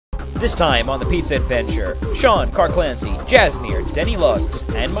This time on the Pizza Adventure, Sean, Carr, Clancey, Jassmir, Denny, Lugz,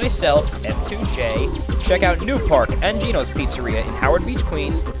 and myself, M2J, check out New Park and Gino's Pizzeria in Howard Beach,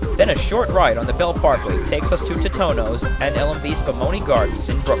 Queens. Then a short ride on the Bell Parkway takes us to Totonno's and LMB Spumoni Gardens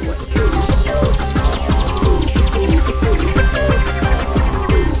in Brooklyn.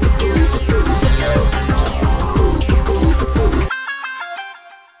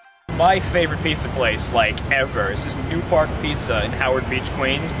 My favorite pizza place, like, ever. This is New Park Pizza in Howard Beach,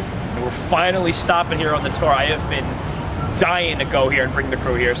 Queens. And we're finally stopping here on the tour. I have been dying to go here and bring the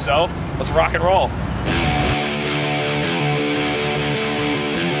crew here, so let's rock and roll.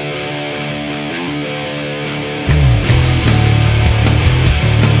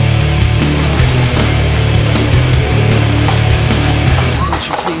 Would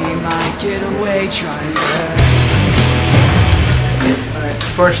you be my getaway driver?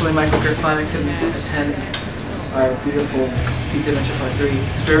 Unfortunately, Michael Griffani couldn't attend our beautiful Pizza Adventure Part 3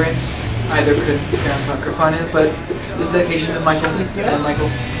 experience. Either could Griffani, but his dedication to Michael and Michael.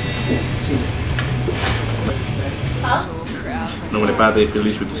 See. Nome Padre e Filho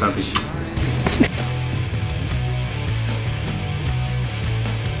e Espírito Santo.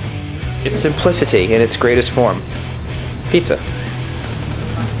 It's simplicity in its greatest form. Pizza.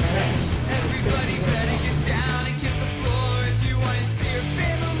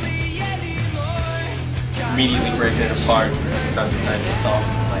 Immediately breaking it apart, doesn't nice and soft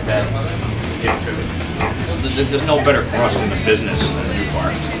like that. There's no better for us in the business than New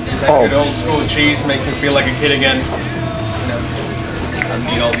Park. That good old school cheese makes me feel like a kid again. You know, I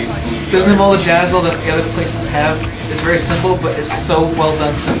need all these blues. Doesn't have all the jazzle that the other places have. It's very simple, but it's so well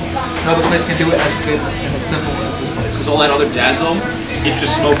done. Simple. No other place can do it as good and as simple as this place. Because all that other jazzle, it's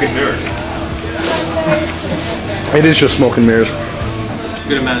just smoke and mirrors. It is just smoke and mirrors.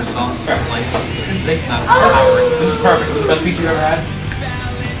 Good amount of sauce. Not overpowering. This is perfect. This is the best pizza you've ever had?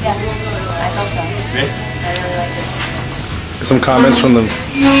 Yeah, I thought so. Really? I really liked it. Some comments from the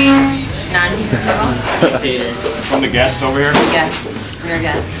None. Spectators. From the guests over here? Yes, you're a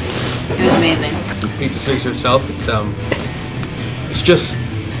guest. It was amazing. The pizza speaks for itself. It's just, you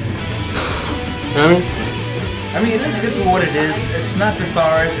know what I mean? I mean, it is good for what it is. It's not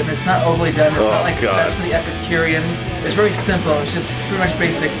Cathars, and it's not overly done. It's not like that's for the Epicurean. It's very simple. It's just pretty much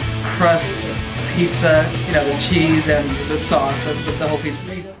basic crust, pizza, you know, the cheese and the sauce, and the whole pizza.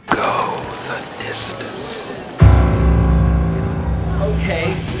 Go the distance. It's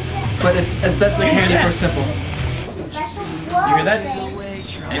okay, but it's as best I can do for simple. You hear that?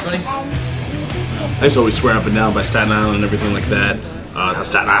 Anybody? I used to always swear up and down by Staten Island and everything like that. How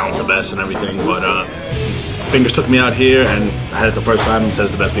Staten Island's the best and everything, but Fingers took me out here and I had it the first time and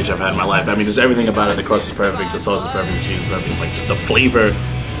says the best pizza I've had in my life. I mean, there's everything about it. The crust is perfect, the sauce is perfect, the cheese is perfect. It's like just the flavor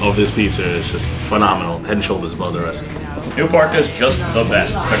of this pizza is just phenomenal. Head and shoulders above the rest. New Park is just the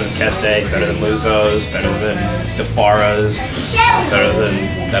best. It's better than Castay, better than Lugz's, better than DeFara's, better than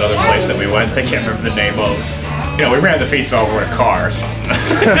that other place that we went. I can't remember the name of. You know, we ran the pizza over at Carr or something.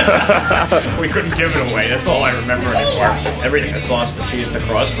 We couldn't give it away. That's all I remember in New Park. Everything, the sauce, the cheese, and the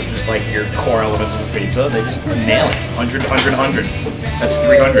crust, which is like your core elements of the pizza, they just nail it. 100, 100, 100. That's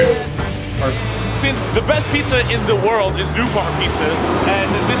 300. Since the best pizza in the world is New Park Pizza,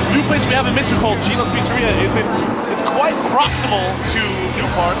 and this new place we have in Midtown called Gino's Pizzeria it's quite proximal to New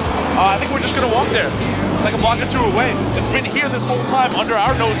Park. I think we're just gonna walk there. It's like a block or two away. It's been here this whole time under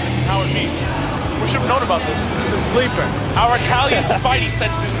our noses in Howard Beach. We should have known about this. The sleeper. Our Italian spidey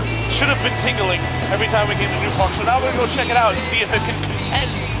senses should have been tingling every time we came to New Park. So now we're gonna go check it out and see if it can contend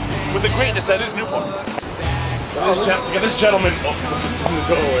with the greatness that is New Park. Get this gentleman on the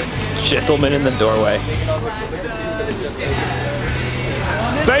doorway. Gentleman in the doorway.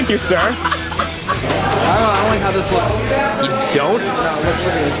 Thank you, sir. I don't like how this looks. You don't? No, look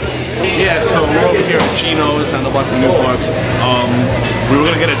at this. Yeah, so we're over here at Gino's down the block from New Park's. We were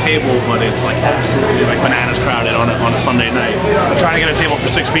gonna get a table, but it's like absolutely like bananas crowded on a Sunday night. We're trying to get a table for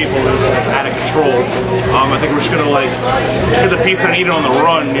 6 people. It's like out of control. I think we're just gonna like get the pizza and eat it on the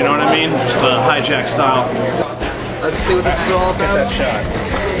run. You know what I mean? Just a hijack style. Let's see what this is all about.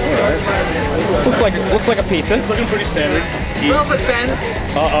 Looks like a pizza. It's looking pretty standard. Smells like Ben's.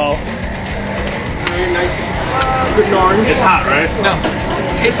 Uh-oh. Very nice. Good orange. It's hot, right? No.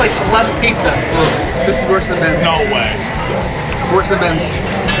 Tastes like less pizza. This is worse than Ben's. No way. Worse than Ben's.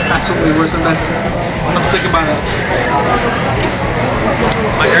 Absolutely worse than Ben's. I'm sick about it.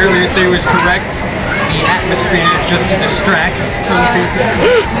 My earlier theory was correct. The atmosphere is just to distract from the pizza.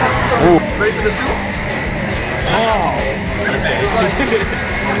 Ready for the soup? Ow!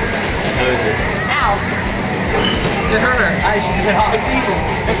 It hurt her. It's evil.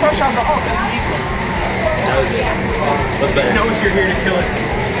 It's fresh off the Hulk. It's evil. What's better? Knows you're here to kill it.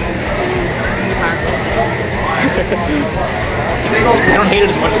 I don't hate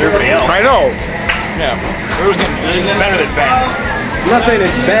it as much as everybody else. I know. Yeah. This is better than Ben's. I'm not saying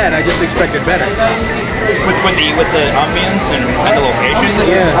it's bad. I just expected better. With the ambience and the location.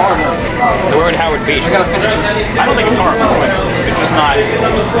 Yeah. We're in Howard Beach. I don't think it's horrible. It's just not.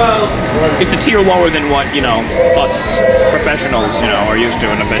 It's a tier lower than what us professionals are used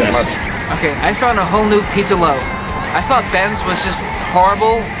to in the business. Okay, I found a whole new pizza low. I thought Ben's was just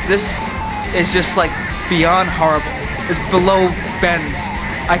horrible. This is just like beyond horrible. It's below Ben's.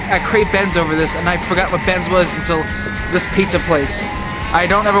 I crave Ben's over this, and I forgot what Ben's was until this pizza place. I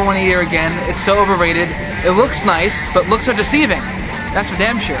don't ever want to eat here again. It's so overrated. It looks nice, but looks are deceiving. That's for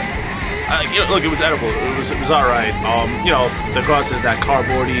damn sure. Look, it was edible. It was all right. The crust is that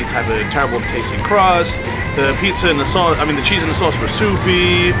cardboardy type of terrible tasting crust. The pizza and the sauce, the cheese and the sauce were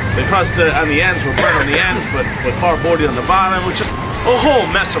soupy. The crust on the ends were burnt on the ends, but cardboardy on the bottom, which just a whole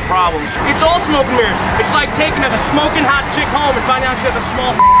mess of problems. It's all smoke and mirrors. It's like taking a smoking hot chick home and finding out she has a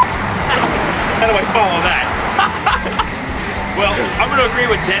small How do I follow that? Well, I'm going to agree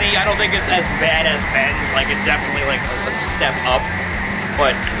with Denny. I don't think it's as bad as Ben's. Like, it's definitely like a step up.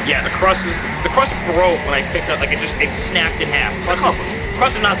 But yeah, the crust broke when I picked up. Like, it snapped in half.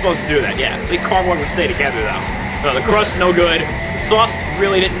 Crust is not supposed to do that. Yeah, the cardboard would stay together though. No, the crust no good. The sauce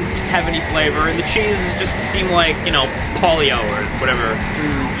really didn't have any flavor, and the cheese just seemed like polio or whatever.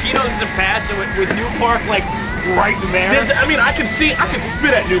 Gino's is a pass, and with New Park like right there. I can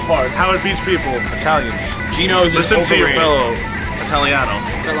spit at New Park. Howard Beach people, Italians. Gino's is Listen to your overrated. fellow Italiano.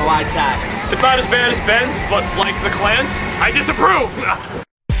 It's not as bad as Ben's, but like the Clans, I disapprove.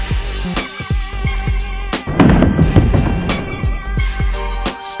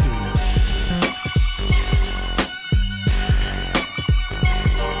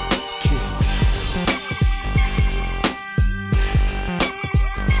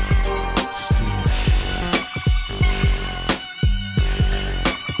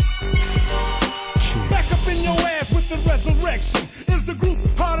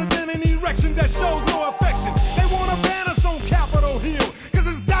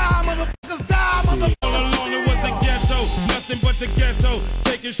 the ghetto,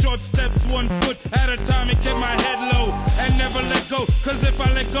 taking short steps 1 foot at a time and keep my head low and never let go, cause if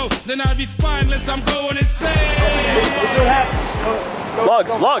I let go, then I'll be spineless, I'm going insane.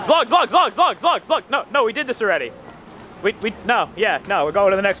 Lugz. No, we did this already. No, we're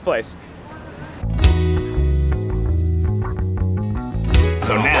going to the next place.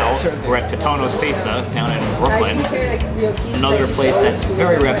 So now, we're at Totonno's Pizza down in Brooklyn. Another place that's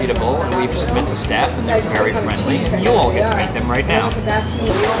very reputable, and we've just met the staff, and they're very friendly, and you'll all get to meet them right now. We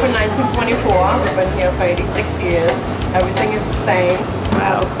opened 1924, we've been here for 86 years. Everything is the same.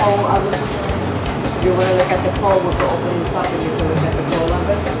 Wow. The coal oven. If you want to look at the coal, we'll open this up and you can look at the coal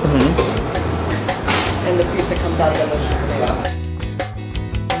oven. And the pizza comes out delicious.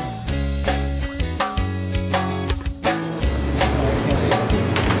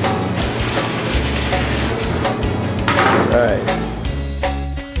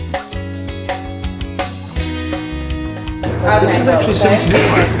 This is actually similar to New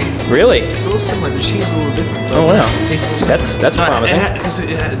Park. Really? It's a little similar. The cheese is a little different. Oh wow. Tastes a little similar. That's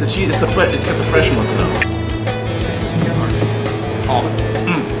promising. The cheese, it's got the fresh ones though.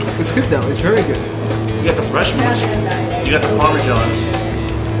 It's good though. It's very good. You got the fresh ones. You got the Parmesan.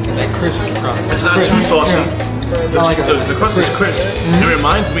 That crisp crust. It's not too saucy. Yeah. The crust is crisp. It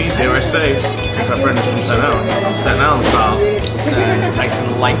reminds me, dare I say, since our friend is from Staten Island style. Nice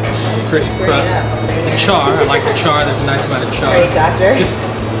and light, crisp crust. The char, I like the char. There's a nice amount of char. Great, doctor. Just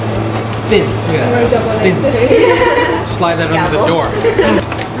thin. Look at that. It's thin. Slide that under the door.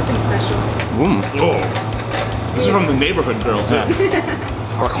 Nothing special. Oh. This is from the neighborhood girl too.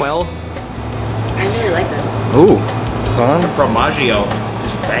 Orquel. I really like this. Ooh, fun. Formaggio,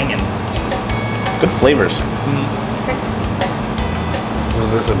 just banging. Good flavors.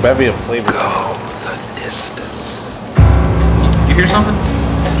 There's a bevy of flavors. Go the distance. You hear something?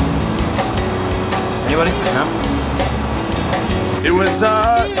 Anybody? No? It was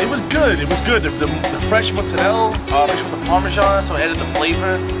good. It was good. The fresh mozzarella, mixed with the Parmesan, so it added the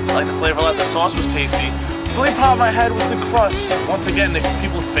flavor. I like the flavor a lot. The sauce was tasty. The only problem I had was the crust. Once again, the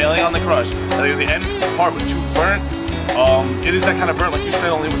people failing on the crust. Like the end part was too burnt. It is that kind of burnt, like you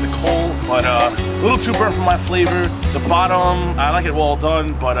said, only with the coal, but a little too burnt for my flavor. The bottom, I like it well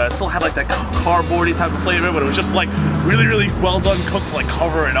done, but it still had like that cardboardy type of flavor, but it was just like really, really well done cooked to like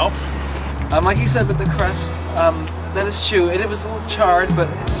cover it up. Like you said with the crust, that is true. It was a little charred, but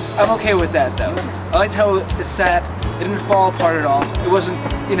I'm okay with that though. I liked how it sat. It didn't fall apart at all. It wasn't,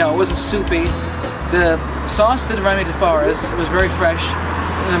 it wasn't soupy. The sauce did remind me to Farr's. It was very fresh.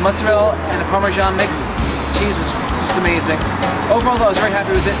 And the mozzarella and the Parmesan mix cheese was just amazing. Overall, though, I was very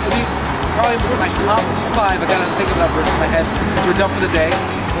happy with it. It'll be probably my top 5. I gotta think about this in my head. We're done for the day.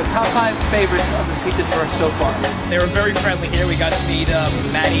 The top 5 favorites of this pizza tour so far. They were very friendly here. We got to meet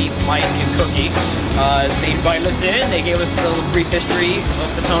Maddie, Mike, and Cookie. They invited us in. They gave us a little brief history of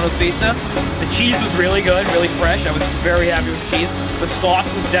Totonno's pizza. The cheese was really good, really fresh. I was very happy with the cheese. The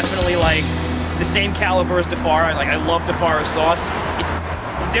sauce was definitely like the same caliber as DeFara. Like, I love DeFara's sauce. It's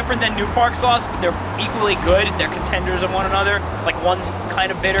different than New Park sauce, but they're equally good. They're contenders of one another. Like, one's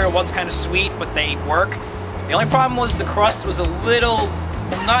kind of bitter, one's kind of sweet, but they work. The only problem was the crust was a little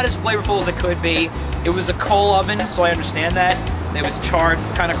not as flavorful as it could be. It was a coal oven, so I understand that. It was charred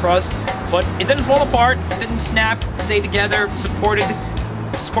kind of crust, but it didn't fall apart, it didn't snap, it stayed together, supported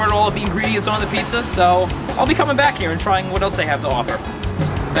all of the ingredients on the pizza, so I'll be coming back here and trying what else they have to offer.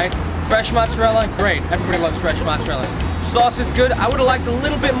 Okay. Fresh mozzarella, great. Everybody loves fresh mozzarella. Sauce is good. I would have liked a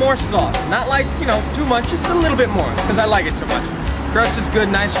little bit more sauce. Not like, you know, too much, just a little bit more, because I like it so much. Crust is good,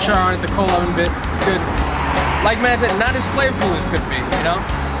 nice char on it, the coal oven bit, it's good. Like man said, not as flavorful as could be, you know?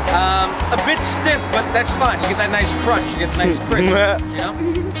 A bit stiff, but that's fine. You get that nice crunch, you get the nice crisp, you know?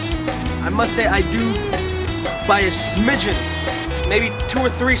 I must say, I do, by a smidgen, maybe 2 or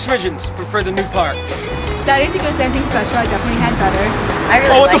 3 smidgens, prefer the New Park. So I didn't think it was anything special, I definitely had better. I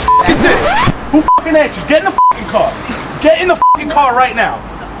really what the f*** is this? Who f***ing asked you? Get in the f***ing car. Get in the f***ing car right now.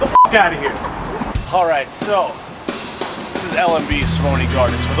 The f*** out of here. Alright, so, this is LMB Spumoni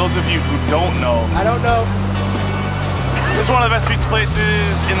Gardens. For those of you who don't know, I don't know. It's one of the best pizza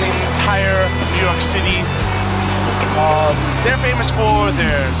places in the entire New York City. They're famous for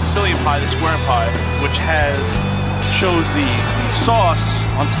their Sicilian pie, the square pie, which shows the sauce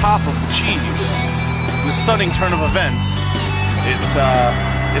on top of the cheese. The stunning turn of events. It's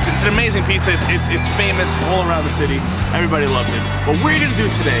an amazing pizza. It's famous all around the city. Everybody loves it. What we're gonna do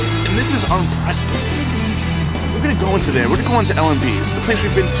today, and this is unprecedented, we're gonna go into there. We're gonna go into LMB's, the place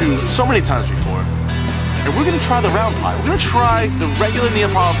we've been to so many times before. And we're gonna try the round pie. We're gonna try the regular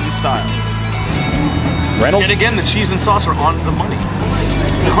Neapolitan style. Reynolds? And again, the cheese and sauce are on the money.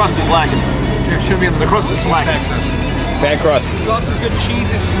 The crust is lacking. There should be the crust is slacking. Bad crust. The sauce is good, cheese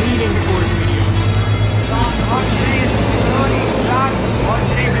is leaning towards medium.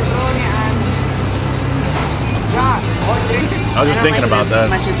 I was just thinking about that.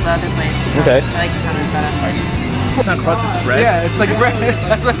 Much as the other place. Okay. I like Totonno's better. It's not crust, it's bread. Yeah, it's like bread.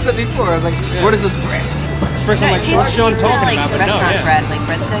 That's what I said before. I was like, what is this bread? First I'm like, what's Sean talking about? But no, restaurant bread, like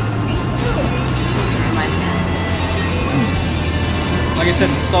breadsticks. Like I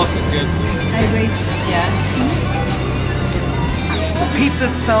said, the sauce is good. I agree. Yeah. The pizza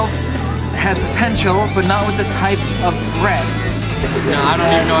itself has potential, but not with the type of bread. No, I don't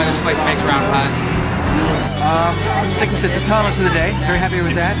even know why this place makes round pies. I'm sticking to Totonno's of the day. Very happy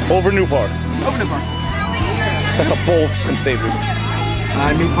with that. Over New Park. Over New Park. That's a bold statement.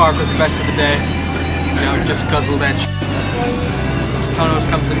 New Park was the best of the day. You know, just guzzle that shit. Totonno's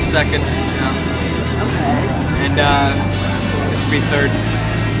comes in second, you know. And this will be third.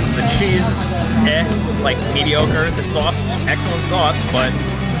 The cheese, like mediocre. The sauce, excellent sauce, but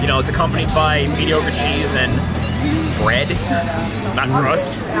you know, it's accompanied by mediocre cheese and bread, not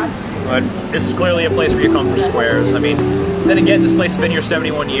crust. But this is clearly a place where you come for squares. I mean, then again, this place has been here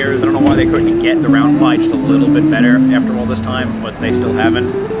 71 years. I don't know why they couldn't get the round pie just a little bit better after all this time, but they still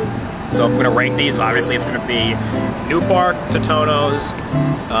haven't. So if we're gonna rank these, obviously it's gonna be New Park, Totonno's,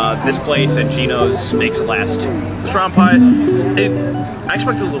 this place, and Gino's makes last. This round pie, I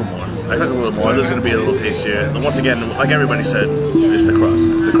expected a little more. I expected a little more. It was going to be a little tastier. And once again, like everybody said, it's the crust.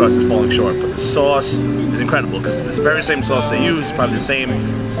 The crust is falling short, but the sauce is incredible because it's the very same sauce they use, probably the same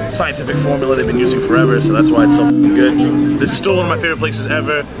scientific formula they've been using forever, so that's why it's so good. This is still one of my favorite places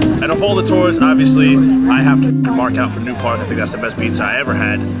ever. And of all the tours, obviously, I have to mark out for New Park. I think that's the best pizza I ever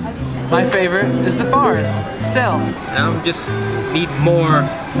had. My favorite is DeFara's, still. I just need more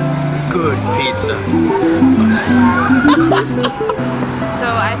good pizza. So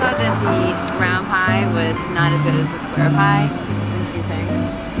I thought that the round pie was not as good as the square pie. What do you think?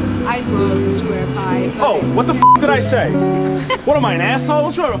 I love the square pie. Oh, what the f did I say? What am I, an asshole?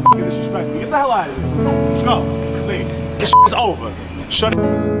 Don't try to f***ing disrespect me. Get the hell out of here. Let's go. Leave. This is over. Shut it.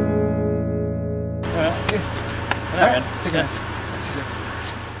 See you. Alright, take care.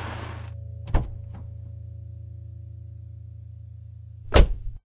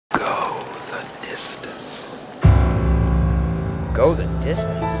 Go the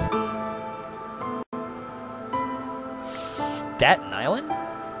distance. Staten Island?